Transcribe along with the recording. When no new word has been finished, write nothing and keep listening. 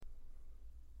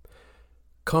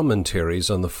Commentaries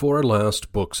on the four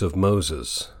last books of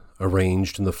Moses,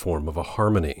 arranged in the form of a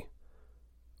harmony.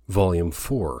 Volume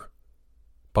 4,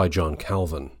 by John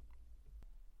Calvin.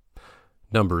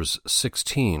 Numbers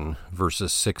 16,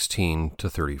 verses 16 to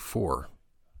 34.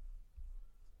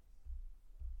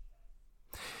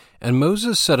 And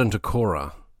Moses said unto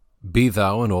Korah, Be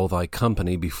thou and all thy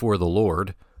company before the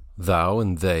Lord, thou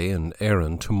and they and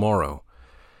Aaron tomorrow,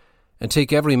 and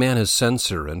take every man his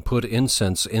censer, and put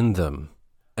incense in them,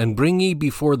 and bring ye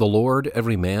before the Lord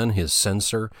every man his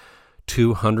censer,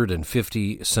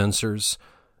 250 censers,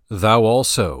 thou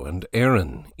also and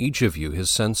Aaron, each of you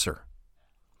his censer.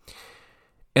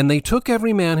 And they took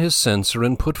every man his censer,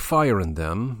 and put fire in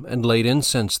them, and laid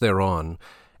incense thereon,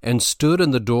 and stood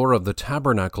in the door of the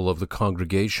tabernacle of the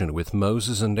congregation with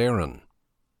Moses and Aaron.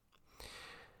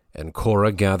 And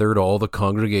Korah gathered all the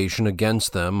congregation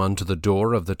against them unto the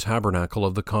door of the tabernacle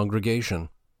of the congregation.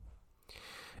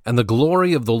 And the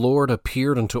glory of the Lord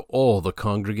appeared unto all the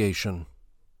congregation.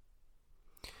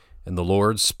 And the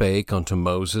Lord spake unto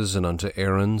Moses and unto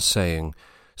Aaron, saying,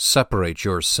 Separate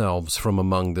yourselves from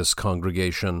among this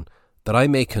congregation, that I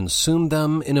may consume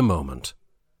them in a moment.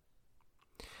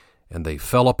 And they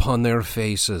fell upon their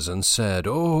faces, and said,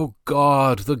 O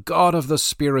God, the God of the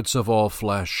spirits of all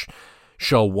flesh,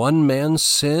 shall one man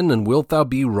sin, and wilt thou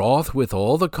be wroth with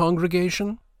all the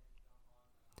congregation?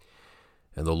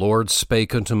 And the Lord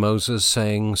spake unto Moses,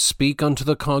 saying, Speak unto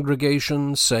the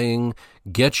congregation, saying,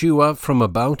 Get you up from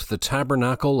about the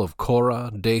tabernacle of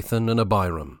Korah, Dathan, and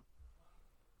Abiram.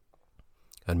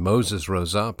 And Moses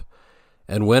rose up,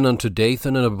 and went unto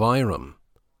Dathan and Abiram,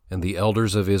 and the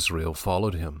elders of Israel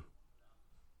followed him.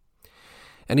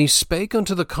 And he spake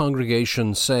unto the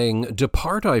congregation, saying,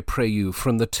 Depart, I pray you,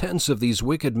 from the tents of these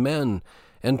wicked men,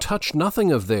 and touch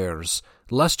nothing of theirs,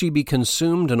 lest ye be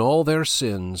consumed in all their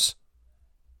sins.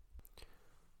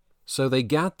 So they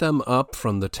gat them up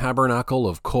from the tabernacle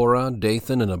of Korah,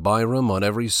 Dathan, and Abiram on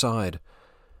every side.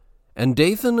 And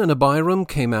Dathan and Abiram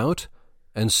came out,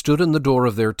 and stood in the door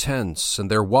of their tents,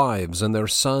 and their wives, and their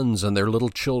sons, and their little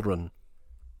children.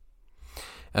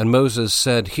 And Moses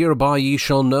said, Hereby ye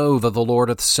shall know that the Lord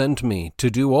hath sent me to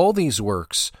do all these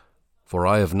works, for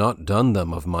I have not done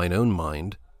them of mine own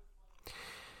mind.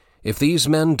 If these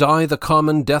men die the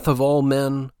common death of all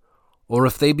men, or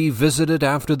if they be visited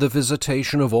after the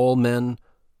visitation of all men,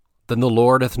 then the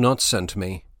Lord hath not sent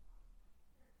me.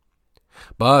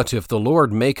 But if the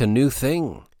Lord make a new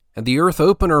thing, and the earth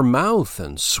open her mouth,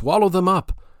 and swallow them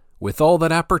up, with all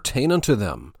that appertain unto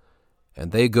them,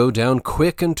 and they go down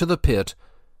quick into the pit,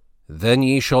 then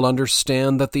ye shall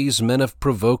understand that these men have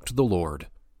provoked the Lord.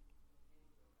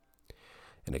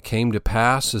 And it came to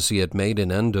pass, as he had made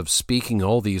an end of speaking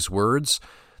all these words,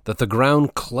 that the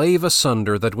ground clave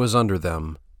asunder that was under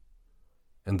them.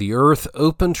 And the earth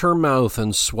opened her mouth,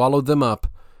 and swallowed them up,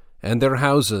 and their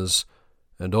houses,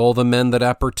 and all the men that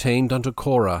appertained unto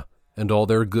Korah, and all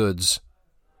their goods.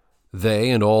 They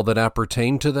and all that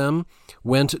appertained to them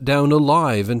went down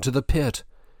alive into the pit,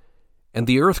 and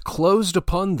the earth closed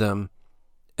upon them,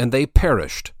 and they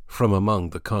perished from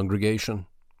among the congregation.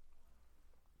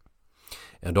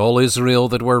 And all Israel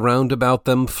that were round about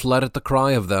them fled at the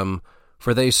cry of them,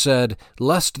 for they said,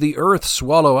 Lest the earth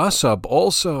swallow us up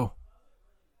also.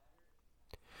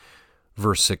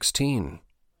 Verse 16.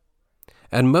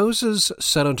 And Moses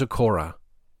said unto Korah.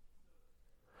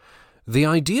 The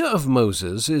idea of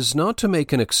Moses is not to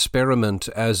make an experiment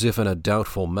as if in a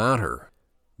doubtful matter,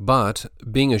 but,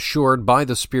 being assured by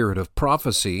the spirit of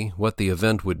prophecy what the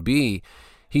event would be,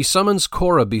 he summons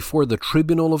Korah before the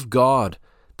tribunal of God,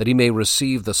 that he may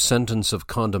receive the sentence of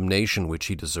condemnation which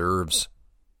he deserves.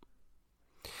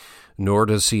 Nor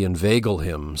does he inveigle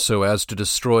him so as to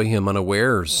destroy him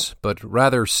unawares, but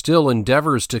rather still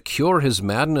endeavors to cure his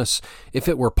madness, if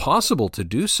it were possible to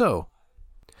do so.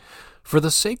 For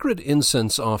the sacred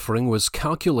incense offering was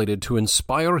calculated to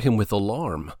inspire him with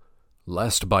alarm,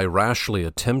 lest by rashly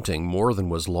attempting more than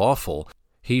was lawful,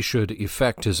 he should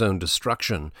effect his own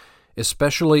destruction,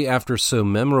 especially after so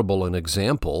memorable an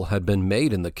example had been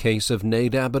made in the case of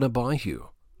Nadab and Abihu.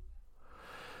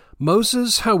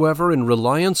 Moses, however, in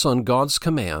reliance on God's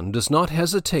command, does not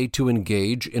hesitate to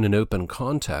engage in an open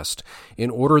contest, in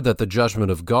order that the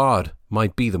judgment of God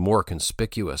might be the more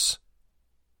conspicuous.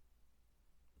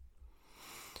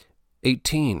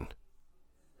 18.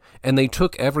 And they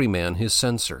took every man his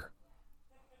censer.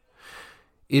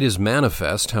 It is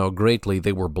manifest how greatly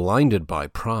they were blinded by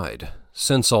pride,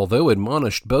 since although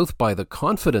admonished both by the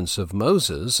confidence of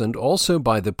Moses and also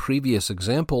by the previous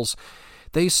examples,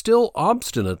 they still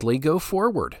obstinately go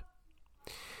forward.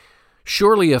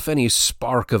 Surely if any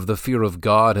spark of the fear of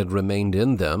God had remained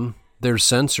in them, their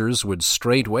censers would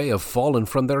straightway have fallen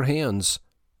from their hands.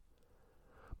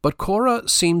 But Korah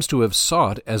seems to have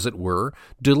sought, as it were,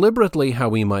 deliberately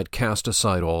how he might cast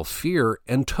aside all fear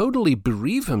and totally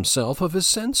bereave himself of his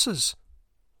senses.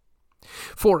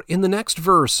 For in the next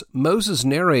verse, Moses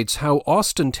narrates how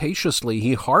ostentatiously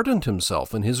he hardened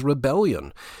himself in his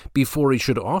rebellion before he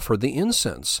should offer the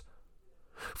incense.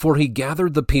 For he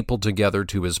gathered the people together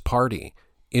to his party,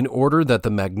 in order that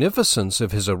the magnificence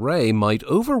of his array might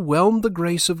overwhelm the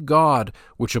grace of God,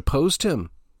 which opposed him.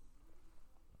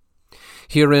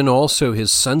 Herein also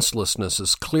his senselessness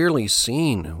is clearly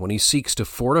seen when he seeks to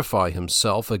fortify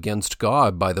himself against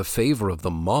God by the favor of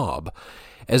the mob,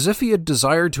 as if he had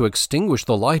desired to extinguish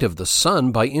the light of the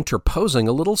sun by interposing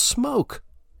a little smoke.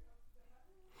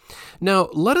 Now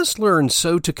let us learn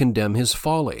so to condemn his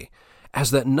folly,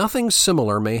 as that nothing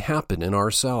similar may happen in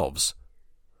ourselves.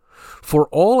 For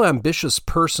all ambitious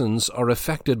persons are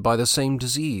affected by the same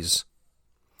disease.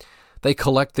 They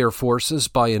collect their forces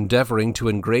by endeavoring to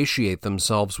ingratiate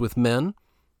themselves with men,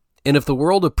 and if the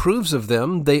world approves of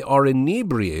them, they are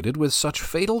inebriated with such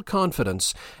fatal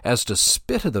confidence as to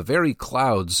spit at the very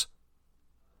clouds.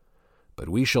 But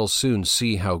we shall soon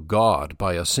see how God,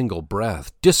 by a single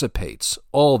breath, dissipates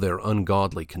all their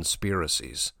ungodly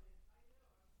conspiracies.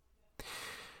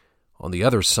 On the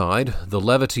other side, the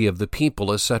levity of the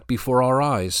people is set before our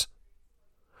eyes.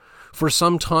 For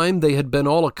some time they had been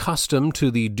all accustomed to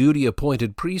the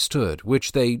duty-appointed priesthood,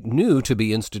 which they knew to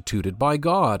be instituted by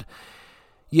God.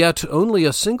 Yet only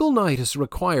a single night is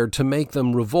required to make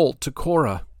them revolt to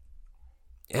Korah.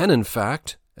 And in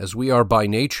fact, as we are by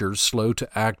nature slow to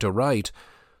act aright,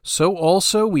 so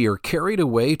also we are carried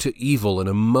away to evil in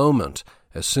a moment,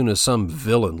 as soon as some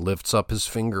villain lifts up his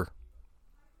finger.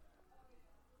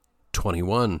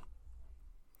 21.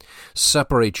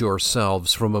 Separate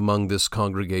yourselves from among this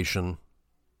congregation.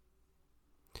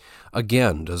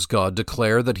 Again does God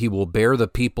declare that he will bear the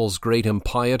people's great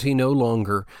impiety no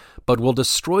longer, but will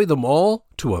destroy them all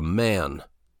to a man.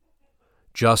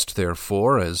 Just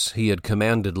therefore, as he had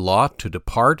commanded Lot to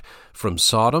depart from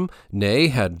Sodom, nay,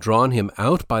 had drawn him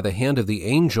out by the hand of the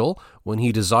angel when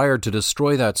he desired to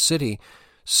destroy that city,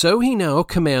 so he now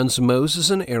commands Moses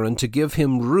and Aaron to give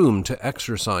him room to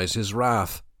exercise his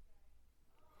wrath.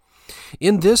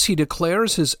 In this he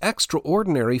declares his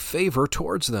extraordinary favor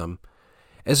towards them,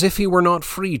 as if he were not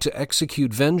free to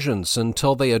execute vengeance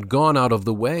until they had gone out of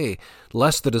the way,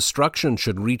 lest the destruction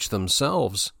should reach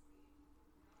themselves.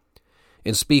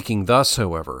 In speaking thus,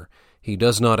 however, he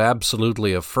does not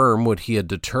absolutely affirm what he had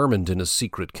determined in a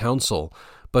secret council,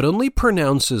 but only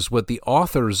pronounces what the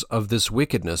authors of this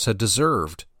wickedness had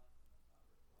deserved.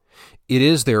 It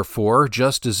is, therefore,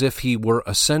 just as if he were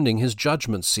ascending his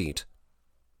judgment seat.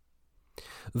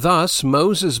 Thus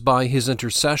Moses by his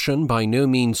intercession by no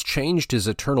means changed his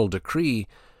eternal decree,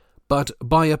 but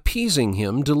by appeasing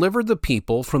him delivered the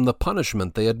people from the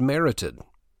punishment they had merited.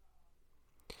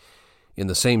 In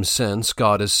the same sense,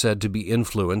 God is said to be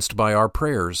influenced by our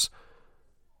prayers.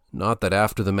 Not that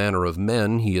after the manner of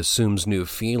men he assumes new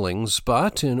feelings,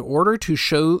 but in order to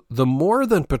show the more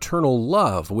than paternal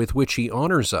love with which he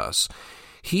honors us,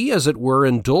 he, as it were,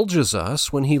 indulges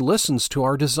us when he listens to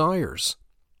our desires.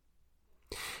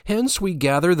 Hence we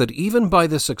gather that even by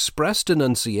this express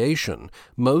denunciation,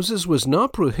 Moses was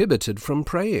not prohibited from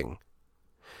praying,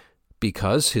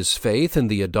 because his faith in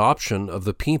the adoption of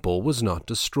the people was not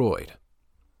destroyed.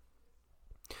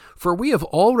 For we have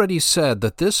already said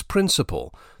that this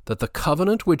principle, that the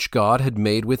covenant which God had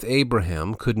made with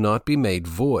Abraham could not be made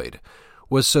void,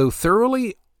 was so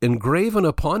thoroughly engraven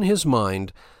upon his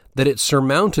mind that it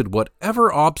surmounted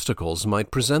whatever obstacles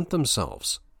might present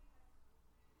themselves.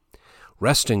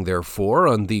 Resting, therefore,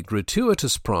 on the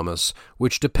gratuitous promise,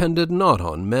 which depended not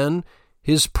on men,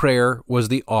 his prayer was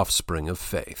the offspring of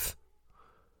faith.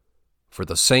 For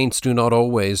the saints do not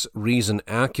always reason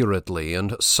accurately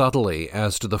and subtly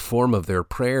as to the form of their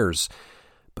prayers,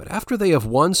 but after they have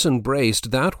once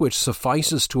embraced that which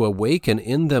suffices to awaken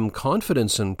in them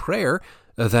confidence in prayer,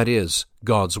 that is,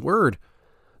 God's Word,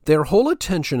 their whole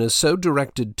attention is so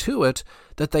directed to it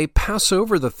that they pass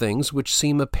over the things which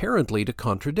seem apparently to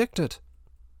contradict it.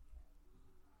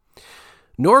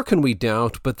 Nor can we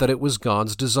doubt but that it was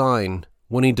God's design,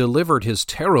 when he delivered his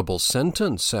terrible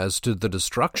sentence as to the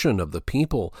destruction of the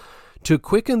people, to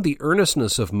quicken the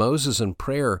earnestness of Moses in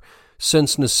prayer,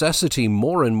 since necessity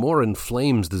more and more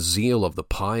inflames the zeal of the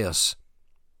pious.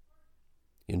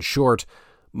 In short,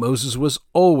 Moses was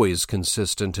always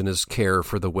consistent in his care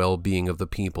for the well-being of the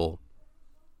people.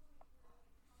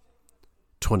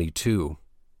 22.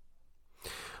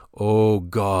 O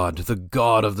God, the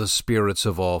God of the spirits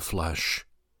of all flesh,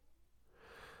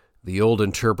 The old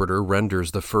interpreter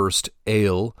renders the first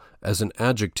ale as an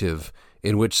adjective,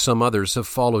 in which some others have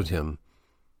followed him.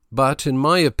 But, in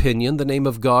my opinion, the name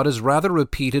of God is rather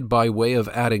repeated by way of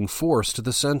adding force to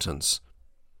the sentence.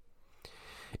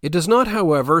 It does not,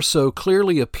 however, so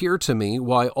clearly appear to me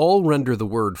why all render the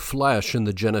word flesh in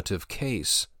the genitive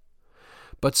case.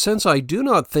 But since I do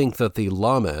not think that the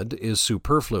lamed is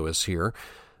superfluous here,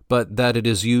 but that it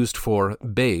is used for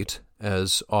bait,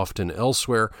 as often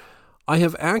elsewhere, I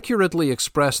have accurately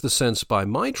expressed the sense by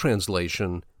my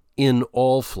translation, in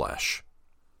all flesh.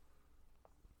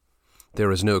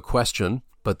 There is no question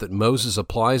but that Moses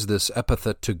applies this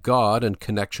epithet to God in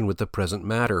connection with the present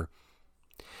matter,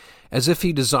 as if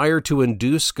he desired to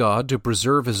induce God to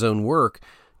preserve his own work,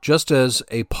 just as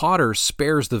a potter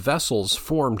spares the vessels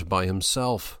formed by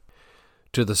himself.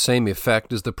 To the same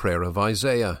effect is the prayer of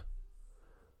Isaiah.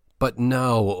 But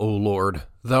now, O Lord,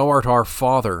 thou art our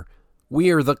Father. We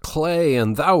are the clay,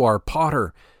 and thou art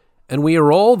potter, and we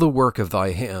are all the work of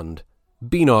thy hand.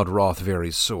 Be not wroth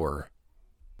very sore.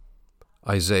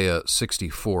 Isaiah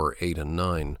 64, 8 and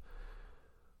 9.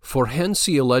 For hence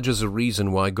he alleges a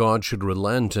reason why God should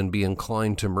relent and be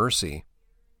inclined to mercy.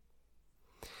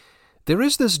 There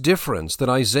is this difference that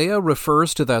Isaiah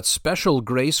refers to that special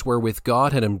grace wherewith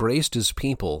God had embraced his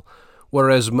people,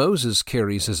 whereas Moses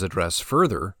carries his address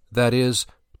further, that is,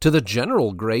 to the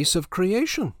general grace of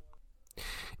creation.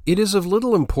 It is of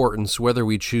little importance whether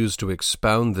we choose to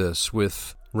expound this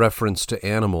with reference to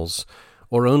animals,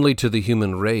 or only to the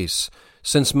human race,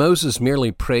 since Moses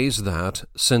merely prays that,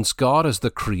 since God is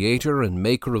the creator and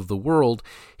maker of the world,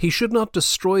 he should not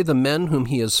destroy the men whom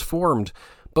he has formed,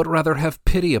 but rather have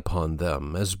pity upon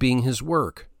them, as being his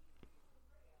work.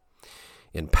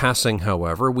 In passing,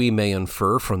 however, we may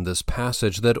infer from this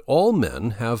passage that all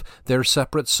men have their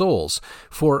separate souls,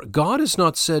 for God is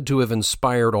not said to have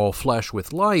inspired all flesh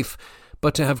with life,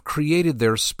 but to have created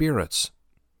their spirits.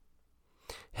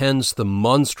 Hence the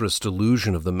monstrous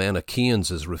delusion of the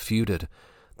Manichaeans is refuted,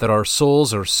 that our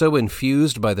souls are so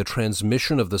infused by the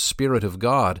transmission of the Spirit of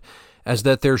God, as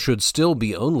that there should still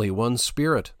be only one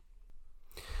Spirit.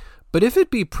 But if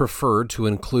it be preferred to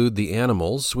include the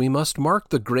animals, we must mark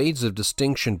the grades of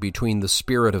distinction between the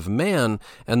spirit of man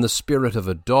and the spirit of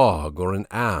a dog or an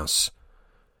ass.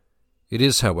 It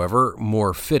is, however,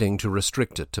 more fitting to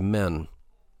restrict it to men.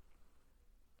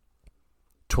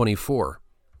 24.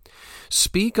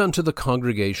 Speak unto the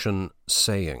congregation,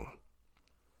 saying.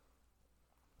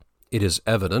 It is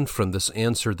evident from this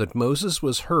answer that Moses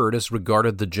was heard as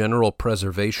regarded the general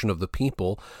preservation of the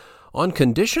people, on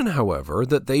condition, however,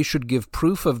 that they should give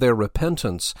proof of their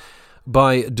repentance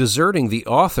by deserting the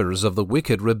authors of the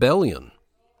wicked rebellion.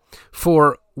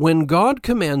 For when God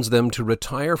commands them to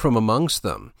retire from amongst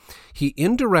them, he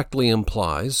indirectly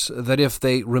implies that if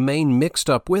they remain mixed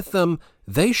up with them,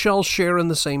 they shall share in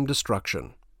the same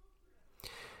destruction.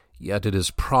 Yet it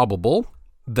is probable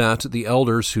that the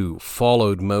elders who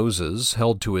followed Moses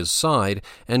held to his side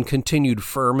and continued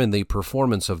firm in the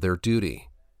performance of their duty.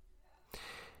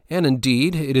 And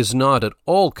indeed, it is not at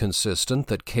all consistent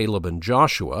that Caleb and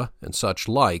Joshua, and such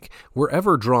like, were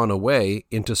ever drawn away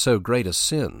into so great a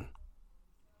sin.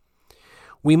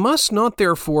 We must not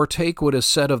therefore take what is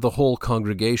said of the whole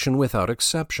congregation without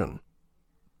exception.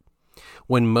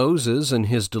 When Moses, in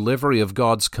his delivery of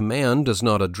God's command, does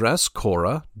not address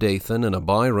Korah, Dathan, and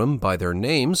Abiram by their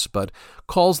names, but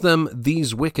calls them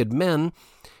these wicked men,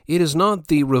 it is not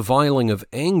the reviling of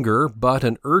anger, but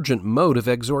an urgent mode of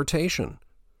exhortation.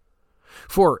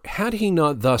 For had he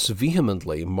not thus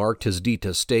vehemently marked his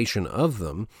detestation of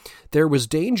them, there was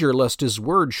danger lest his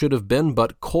word should have been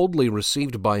but coldly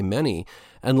received by many,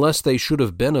 and lest they should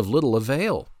have been of little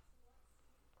avail.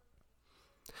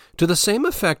 To the same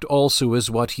effect also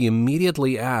is what he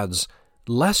immediately adds,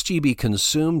 lest ye be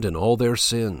consumed in all their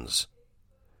sins.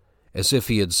 As if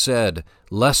he had said,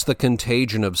 lest the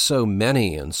contagion of so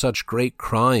many and such great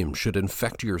crimes should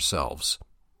infect yourselves.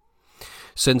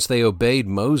 Since they obeyed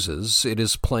Moses, it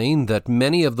is plain that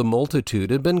many of the multitude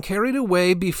had been carried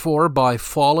away before by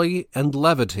folly and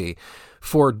levity,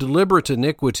 for deliberate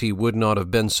iniquity would not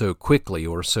have been so quickly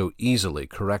or so easily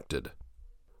corrected.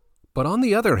 But on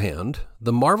the other hand,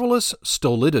 the marvelous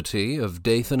stolidity of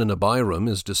Dathan and Abiram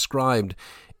is described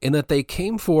in that they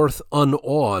came forth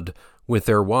unawed with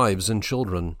their wives and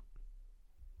children.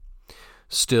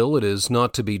 Still, it is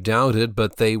not to be doubted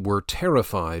but they were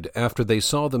terrified after they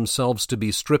saw themselves to be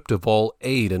stripped of all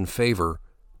aid and favor.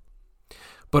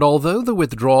 But although the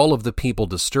withdrawal of the people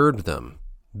disturbed them,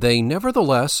 they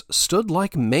nevertheless stood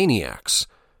like maniacs,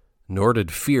 nor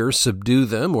did fear subdue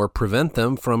them or prevent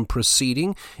them from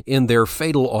proceeding in their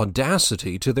fatal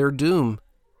audacity to their doom.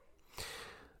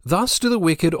 Thus do the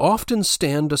wicked often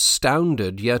stand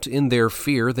astounded, yet in their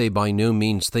fear they by no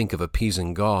means think of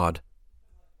appeasing God.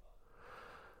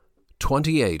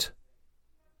 28.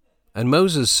 And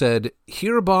Moses said,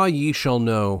 Hereby ye shall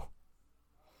know.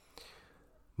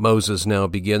 Moses now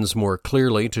begins more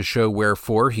clearly to show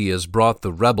wherefore he has brought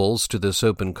the rebels to this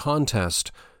open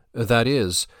contest, that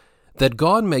is, that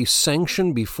God may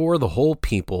sanction before the whole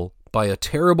people, by a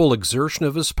terrible exertion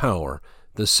of his power,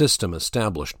 the system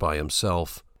established by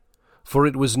himself. For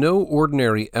it was no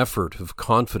ordinary effort of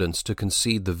confidence to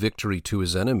concede the victory to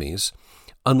his enemies,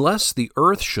 unless the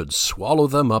earth should swallow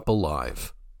them up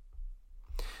alive.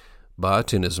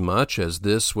 But inasmuch as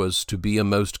this was to be a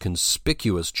most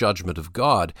conspicuous judgment of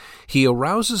God, he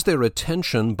arouses their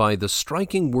attention by the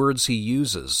striking words he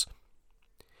uses.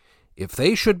 If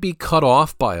they should be cut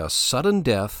off by a sudden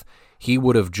death, he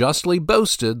would have justly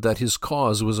boasted that his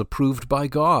cause was approved by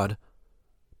God.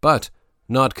 But,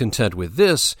 not content with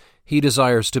this, he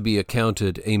desires to be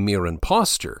accounted a mere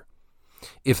impostor,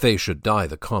 if they should die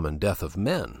the common death of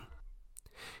men.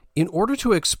 In order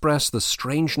to express the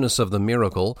strangeness of the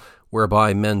miracle,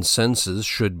 whereby men's senses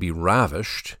should be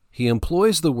ravished, he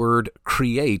employs the word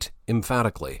create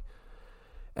emphatically,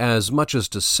 as much as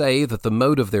to say that the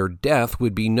mode of their death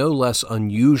would be no less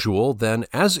unusual than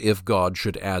as if God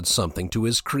should add something to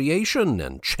his creation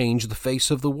and change the face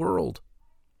of the world.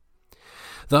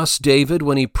 Thus David,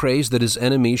 when he prays that his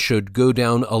enemies should go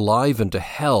down alive into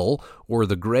hell or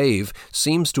the grave,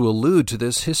 seems to allude to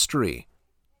this history.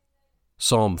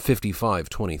 Psalm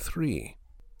 55:23.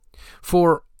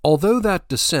 For although that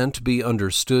descent be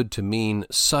understood to mean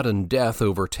sudden death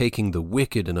overtaking the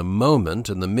wicked in a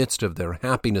moment in the midst of their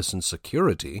happiness and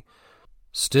security,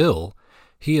 still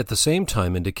he at the same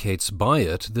time indicates by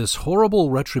it this horrible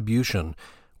retribution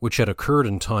which had occurred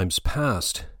in times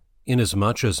past,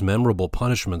 inasmuch as memorable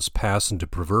punishments pass into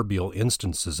proverbial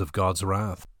instances of God's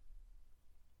wrath.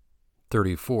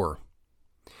 34.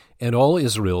 And all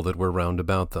Israel that were round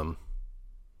about them.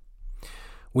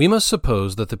 We must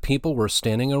suppose that the people were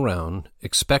standing around,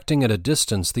 expecting at a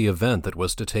distance the event that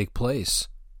was to take place.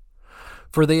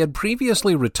 For they had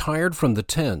previously retired from the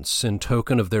tents in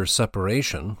token of their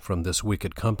separation from this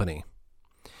wicked company.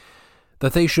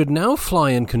 That they should now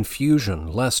fly in confusion,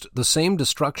 lest the same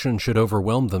destruction should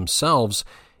overwhelm themselves,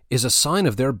 is a sign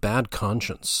of their bad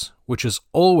conscience, which is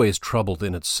always troubled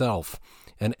in itself,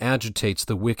 and agitates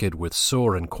the wicked with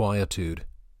sore inquietude.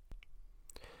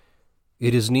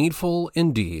 It is needful,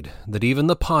 indeed, that even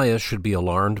the pious should be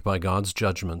alarmed by God's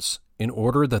judgments, in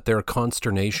order that their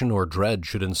consternation or dread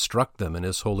should instruct them in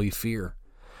his holy fear.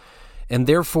 And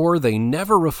therefore they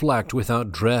never reflect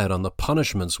without dread on the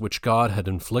punishments which God had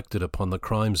inflicted upon the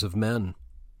crimes of men.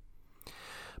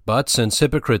 But since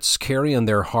hypocrites carry in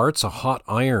their hearts a hot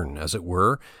iron, as it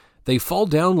were, they fall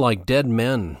down like dead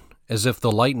men, as if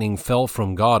the lightning fell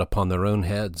from God upon their own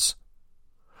heads.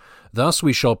 Thus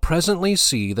we shall presently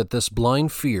see that this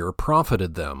blind fear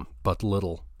profited them but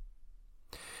little.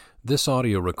 This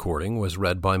audio recording was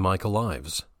read by Michael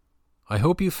Ives. I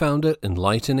hope you found it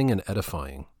enlightening and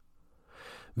edifying.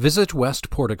 Visit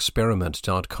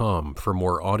westportexperiment.com for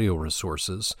more audio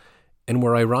resources, and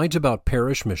where I write about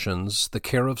parish missions, the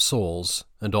care of souls,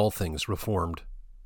 and all things Reformed.